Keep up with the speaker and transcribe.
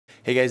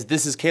Hey guys,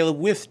 this is Caleb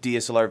with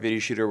DSLR Video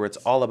Shooter, where it's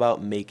all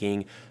about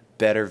making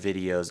better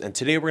videos. And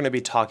today we're going to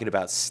be talking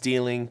about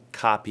stealing,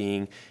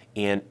 copying,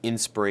 and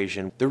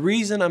inspiration. The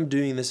reason I'm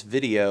doing this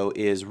video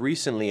is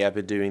recently I've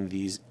been doing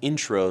these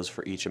intros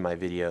for each of my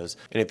videos.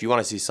 And if you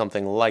want to see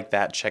something like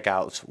that, check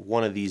out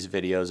one of these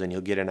videos and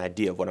you'll get an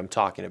idea of what I'm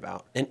talking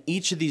about. And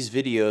each of these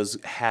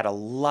videos had a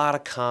lot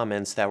of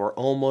comments that were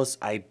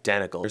almost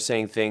identical. They're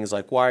saying things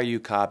like, why are you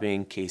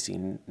copying Casey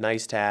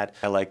Neistat?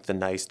 I like the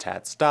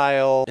Neistat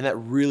style. And that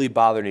really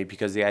bothered me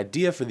because the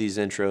idea for these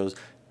intros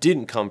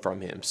didn't come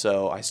from him.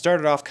 So I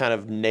started off kind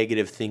of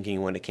negative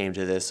thinking when it came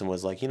to this and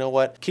was like, you know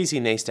what,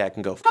 Casey Neistat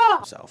can go f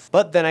himself.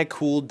 But then I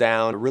cooled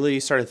down, really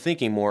started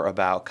thinking more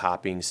about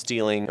copying,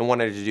 stealing, and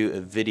wanted to do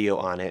a video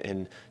on it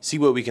and see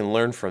what we can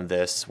learn from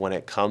this when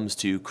it comes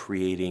to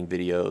creating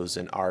videos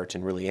and art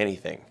and really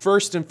anything.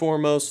 First and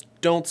foremost,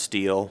 don't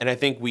steal. And I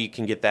think we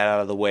can get that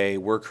out of the way.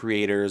 We're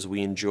creators,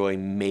 we enjoy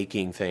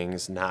making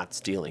things, not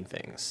stealing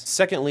things.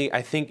 Secondly,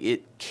 I think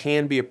it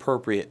can be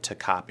appropriate to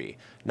copy.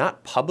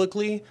 Not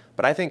publicly,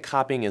 but I think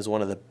copying is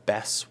one of the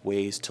best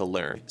ways to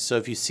learn. So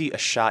if you see a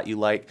shot you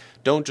like,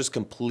 don't just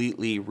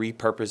completely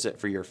repurpose it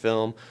for your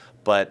film,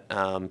 but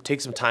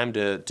take some time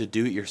to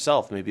do it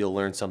yourself. Maybe you'll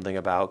learn something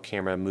about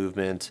camera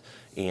movement,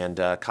 and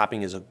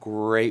copying is a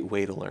great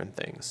way to learn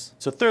things.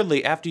 So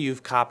thirdly, after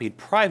you've copied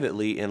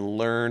privately and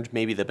learned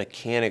maybe the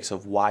mechanics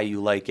of why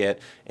you like it,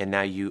 and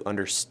now you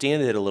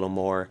understand it a little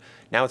more,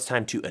 now it's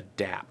time to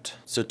adapt.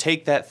 So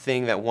take that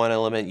thing, that one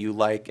element you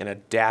like, and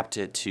adapt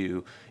it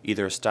to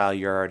either a style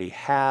you already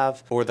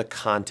have or the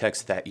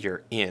context that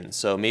you're in.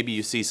 So maybe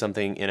you see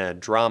something in a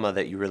drama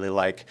that you really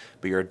like,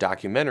 but you're a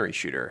documentary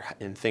shooter,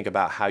 and think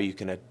about how you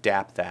can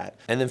adapt that.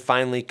 And then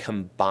finally,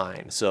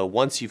 combine. So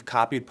once you've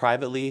copied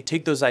privately,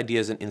 take those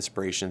ideas and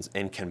inspirations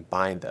and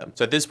combine them.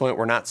 So at this point,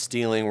 we're not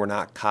stealing, we're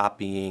not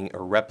copying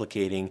or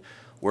replicating,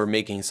 we're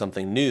making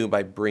something new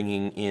by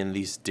bringing in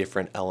these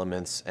different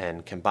elements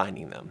and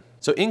combining them.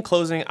 So in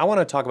closing, I want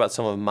to talk about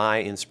some of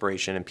my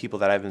inspiration and people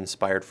that I've been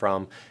inspired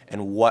from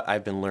and what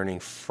I've been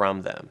learning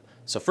from them.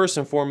 So first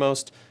and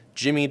foremost,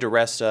 Jimmy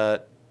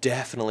DiResta.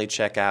 Definitely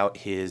check out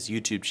his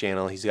YouTube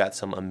channel. He's got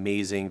some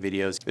amazing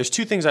videos. There's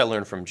two things I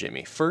learned from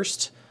Jimmy.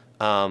 First,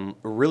 a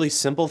really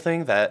simple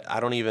thing that I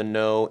don't even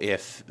know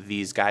if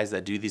these guys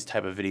that do these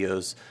type of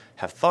videos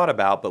have thought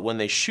about, but when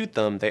they shoot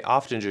them, they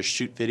often just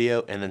shoot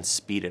video and then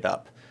speed it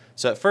up.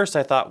 So at first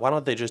I thought, why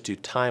don't they just do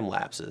time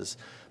lapses?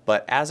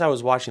 But as I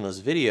was watching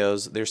those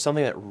videos, there's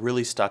something that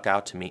really stuck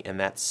out to me, and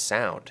that's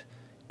sound.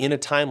 In a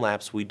time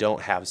lapse, we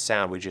don't have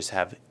sound, we just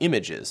have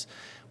images.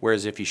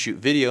 Whereas if you shoot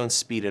video and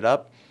speed it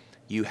up,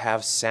 you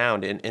have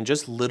sound, and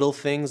just little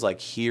things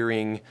like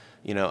hearing,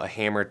 you know, a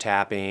hammer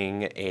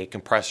tapping, a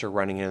compressor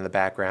running in the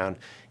background,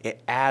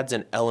 it adds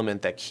an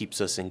element that keeps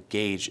us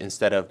engaged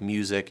instead of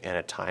music and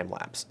a time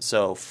lapse.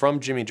 So from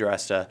Jimmy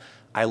DiResta,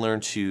 I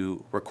learned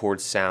to record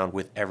sound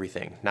with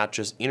everything, not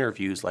just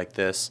interviews like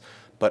this,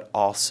 but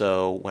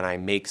also when I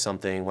make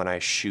something, when I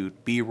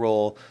shoot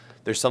B-roll,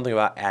 there's something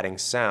about adding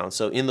sound.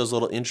 So in those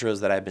little intros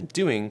that I've been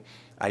doing,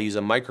 I use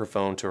a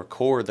microphone to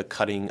record the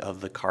cutting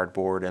of the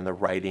cardboard and the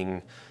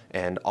writing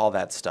and all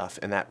that stuff,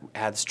 and that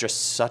adds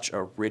just such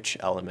a rich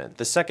element.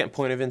 The second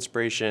point of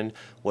inspiration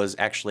was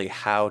actually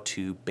How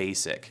To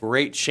Basic.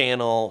 Great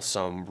channel,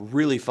 some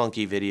really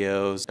funky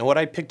videos, and what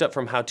I picked up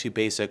from How To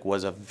Basic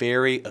was a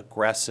very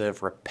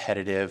aggressive,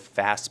 repetitive,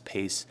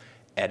 fast-paced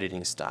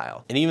editing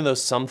style. And even though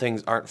some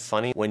things aren't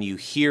funny, when you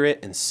hear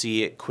it and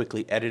see it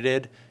quickly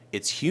edited,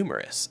 it's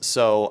humorous.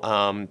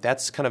 So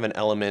that's kind of an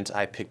element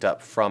I picked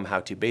up from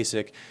How To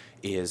Basic,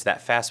 is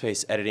that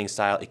fast-paced editing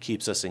style. It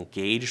keeps us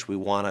engaged. We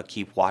want to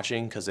keep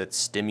watching because it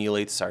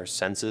stimulates our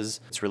senses.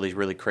 It's really,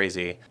 really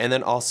crazy. And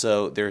then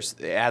also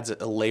it adds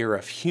a layer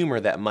of humor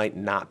that might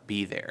not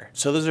be there.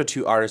 So those are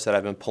two artists that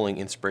I've been pulling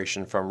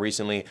inspiration from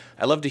recently.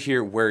 I'd love to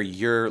hear where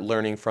you're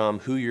learning from,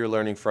 who you're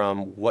learning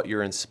from, what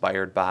you're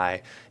inspired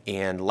by.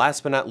 And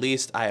last but not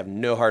least, I have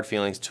no hard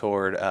feelings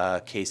toward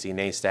Casey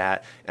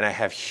Neistat, and I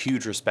have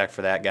huge respect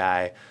for that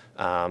guy.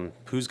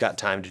 Who's got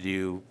time to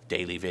do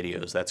daily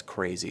videos? That's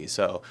crazy.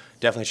 So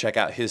definitely check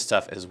out his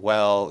stuff as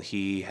well.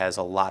 He has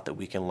a lot that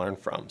we can learn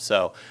from.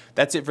 So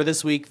that's it for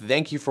this week.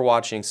 Thank you for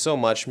watching so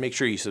much. Make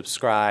sure you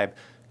subscribe,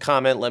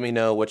 comment, let me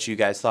know what you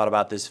guys thought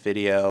about this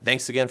video.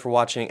 Thanks again for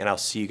watching, and I'll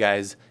see you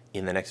guys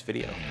in the next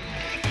video.